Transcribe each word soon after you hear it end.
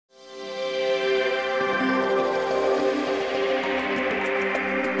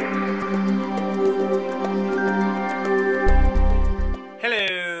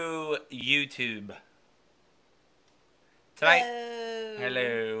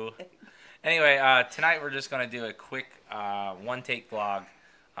you. Anyway, tonight we're just going to do a quick one-take vlog.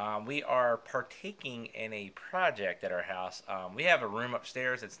 We are partaking in a project at our house. We have a room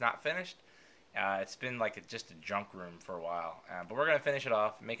upstairs that's not finished. It's been like just a junk room for a while. But we're going to finish it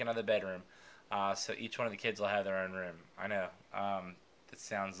off, make another bedroom. So each one of the kids will have their own room. I know. That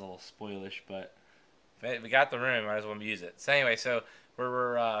sounds a little spoilish, but we got the room. Might as well use it. So anyway,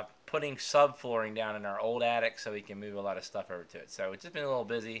 we're putting subflooring down in our old attic so we can move a lot of stuff over to it. So it's just been a little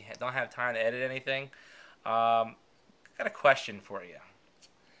busy. Don't have time to edit anything. Got a question for you.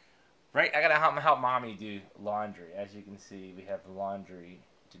 Right, I gotta help mommy do laundry. As you can see, we have laundry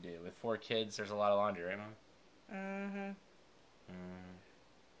to do. With 4 kids, there's a lot of laundry, right, Mom? Mm-hmm.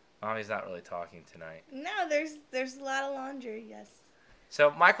 Mommy's not really talking tonight. No, there's a lot of laundry, yes.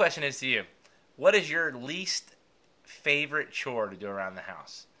 So my question is to you. What is your least favorite chore to do around the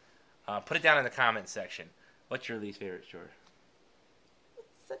house? Put it down in the comments section. What's your least favorite chore?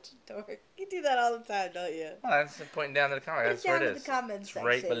 Such a dork. You do that all the time, don't you? Well, that's pointing down to the comments. That's where it is. The comments it's section.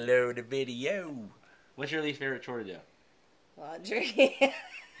 Right below the video. What's your least favorite chore to do? Laundry.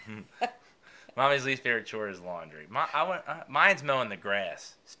 Mommy's least favorite chore is laundry. Mine's mowing the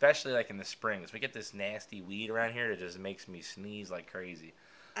grass, especially like in the springs. We get this nasty weed around here that just makes me sneeze like crazy.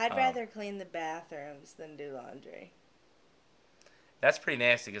 I'd rather clean the bathrooms than do laundry. That's pretty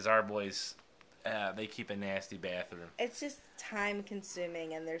nasty because our boys, they keep a nasty bathroom. It's just time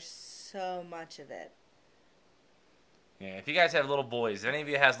consuming and there's so much of it. Yeah, if you guys have little boys, if any of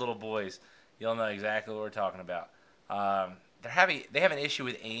you has little boys, you'll know exactly what we're talking about. They have an issue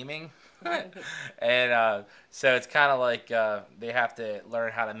with aiming, and so it's kind of like they have to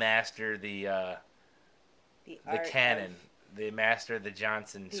learn how to master the cannon. They master the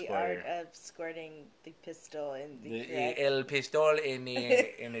Johnson squirter. The art of squirting the pistol in the el pistol in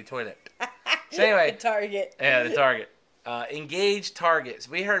the toilet. So anyway, the target. Yeah, the target. Engage targets.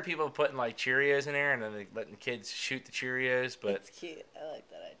 We heard people putting like Cheerios in there and then letting kids shoot the Cheerios, but it's cute. I like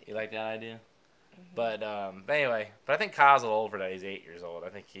that idea. You like that idea? Mm-hmm. But anyway, I think Kyle's a little old for that. He's 8 years old. I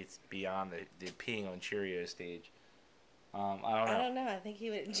think he's beyond the peeing on Cheerios stage. I don't know. I think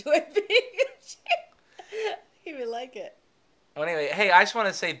he would enjoy being a Cheerio. He would like it. Well, anyway, hey, I just want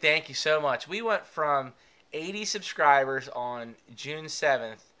to say thank you so much. We went from 80 subscribers on June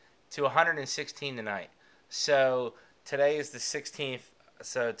 7th to 116 tonight. So today is the 16th,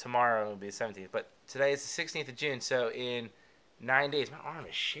 so tomorrow will be the 17th. But today is the 16th of June, so in 9 days. My arm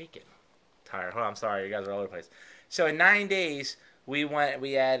is shaking. Tired. Hold on, I'm sorry. You guys are all over the place. So in 9 days, we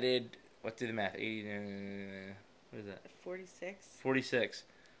added, what did the math? 80, what is that? 46. 46.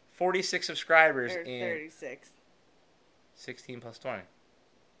 46 subscribers. Or 36. 16 plus 20.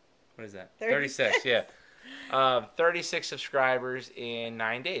 What is that? 36, yeah. 36 subscribers in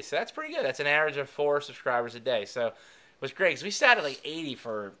 9 days. So that's pretty good. That's an average of 4 subscribers a day. So it was great because we sat at like 80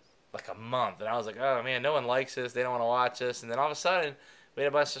 for like a month. And I was like, oh, man, no one likes us. They don't want to watch us. And then all of a sudden, we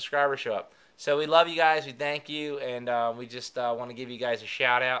had a bunch of subscribers show up. So we love you guys. We thank you. And we just want to give you guys a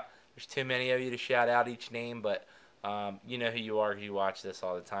shout out. There's too many of you to shout out each name. But you know who you are because you watch this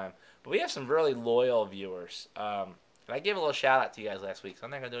all the time. But we have some really loyal viewers. And I gave a little shout out to you guys last week, so I'm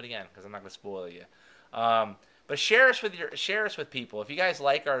not gonna do it again because I'm not gonna spoil you. But share us with people. If you guys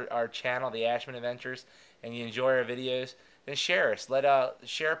like our channel, the Ashman Adventures, and you enjoy our videos, then share us.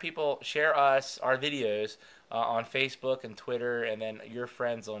 Share us our videos on Facebook and Twitter, and then your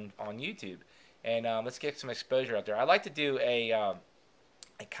friends on YouTube. And let's get some exposure out there. I'd like to do a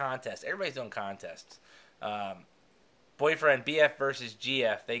contest. Everybody's doing contests. Boyfriend BF versus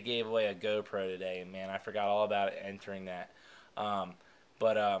GF, they gave away a GoPro today, and man, I forgot all about it entering that.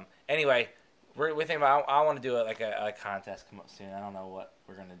 Anyway, we're thinking about, I want to do a contest come up soon. I don't know what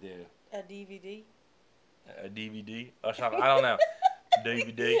we're gonna do. A DVD. A DVD or something. I don't know.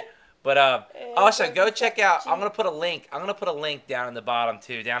 DVD. But also go check out. I'm gonna put a link down in the bottom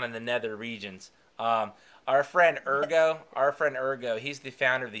too, down in the nether regions. Our friend Ergo, he's the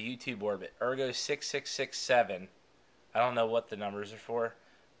founder of the YouTube Orbit. Ergo 6667. I don't know what the numbers are for,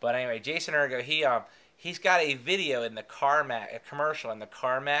 but anyway, Jason Ergo, he's got a video in the a commercial in the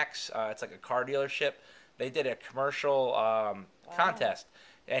CarMax. It's like a car dealership. They did a commercial contest,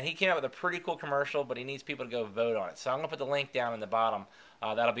 and he came out with a pretty cool commercial, but he needs people to go vote on it. So I'm gonna put the link down in the bottom.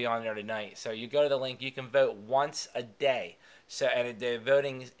 That'll be on there tonight. So you go to the link, you can vote once a day. So the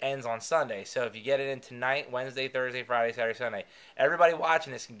voting ends on Sunday. So if you get it in tonight, Wednesday, Thursday, Friday, Saturday, Sunday, everybody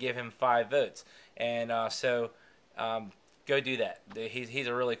watching this can give him 5 votes, and go do that. He's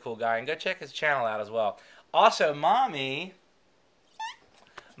a really cool guy. And go check his channel out as well. Also, Mommy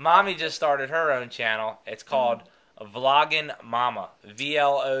just started her own channel. It's called Vloggin Momma.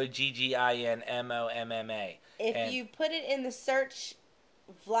 Vloggin Momma. If you put it in the search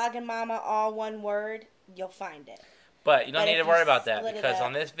Vloggin Momma, all one word, you'll find it. But you don't But need if to you worry about that split it because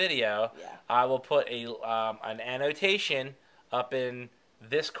on up, this video, yeah. I will put an annotation up in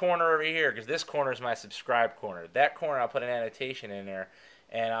this corner over here because this corner is my subscribe corner. That corner, I'll put an annotation in there,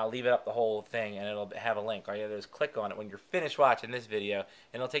 and I'll leave it up the whole thing, and it'll have a link. All you have to do is click on it when you're finished watching this video,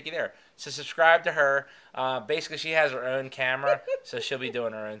 and it'll take you there. So subscribe to her. Basically, she has her own camera, so she'll be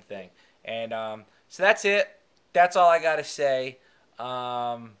doing her own thing. And so that's it. That's all I got to say.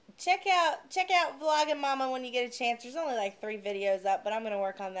 Check out Vloggin Momma when you get a chance. There's only like 3 videos up, but I'm gonna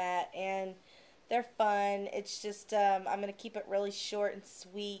work on that, and they're fun. It's just I'm gonna keep it really short and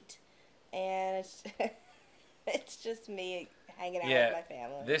sweet, and it's it's just me hanging out with my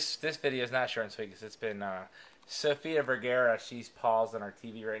family. This video is not short and sweet because it's been Sofia Vergara. She's paused on our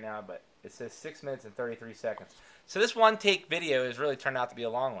TV right now, but it says 6 minutes and 33 seconds. So this one take video has really turned out to be a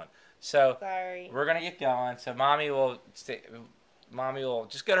long one. So Sorry. we're gonna get going. So Mommy will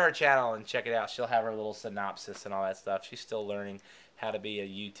just go to her channel and check it out. She'll have her little synopsis and all that stuff. She's still learning how to be a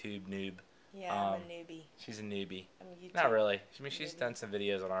YouTube noob. Yeah, I'm a newbie. She's a newbie. I'm a YouTube Not really. I mean, she's done some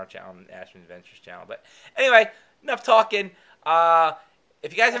videos on our channel, on Ashman Adventures channel. But anyway, enough talking.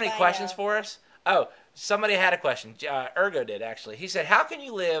 If you guys have any questions for us, somebody had a question. Ergo did actually. He said, "How can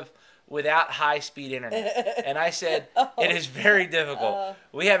you live without high-speed internet?" And I said, "It is very difficult.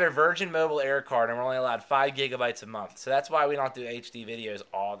 We have a Virgin Mobile Air card, and we're only allowed 5 gigabytes a month. So that's why we don't do HD videos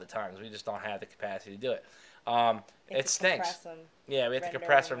all the time. 'Cause we just don't have the capacity to do it. It stinks. Yeah, we have to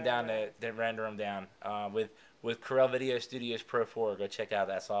compress them down to render them down with Corel Video Studios Pro 4. Go check out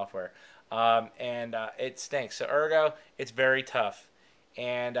that software. It stinks. So Ergo, it's very tough.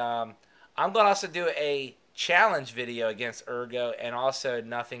 And I'm going to also do a challenge video against Ergo and also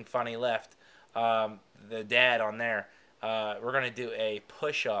Nothing Funny Left, the dad on there. We're going to do a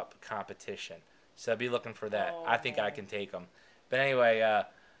push-up competition. So be looking for that. I think I can take them. But anyway,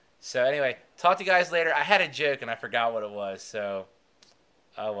 talk to you guys later. I had a joke and I forgot what it was. So,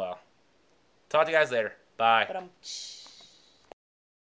 oh well. Talk to you guys later. Bye.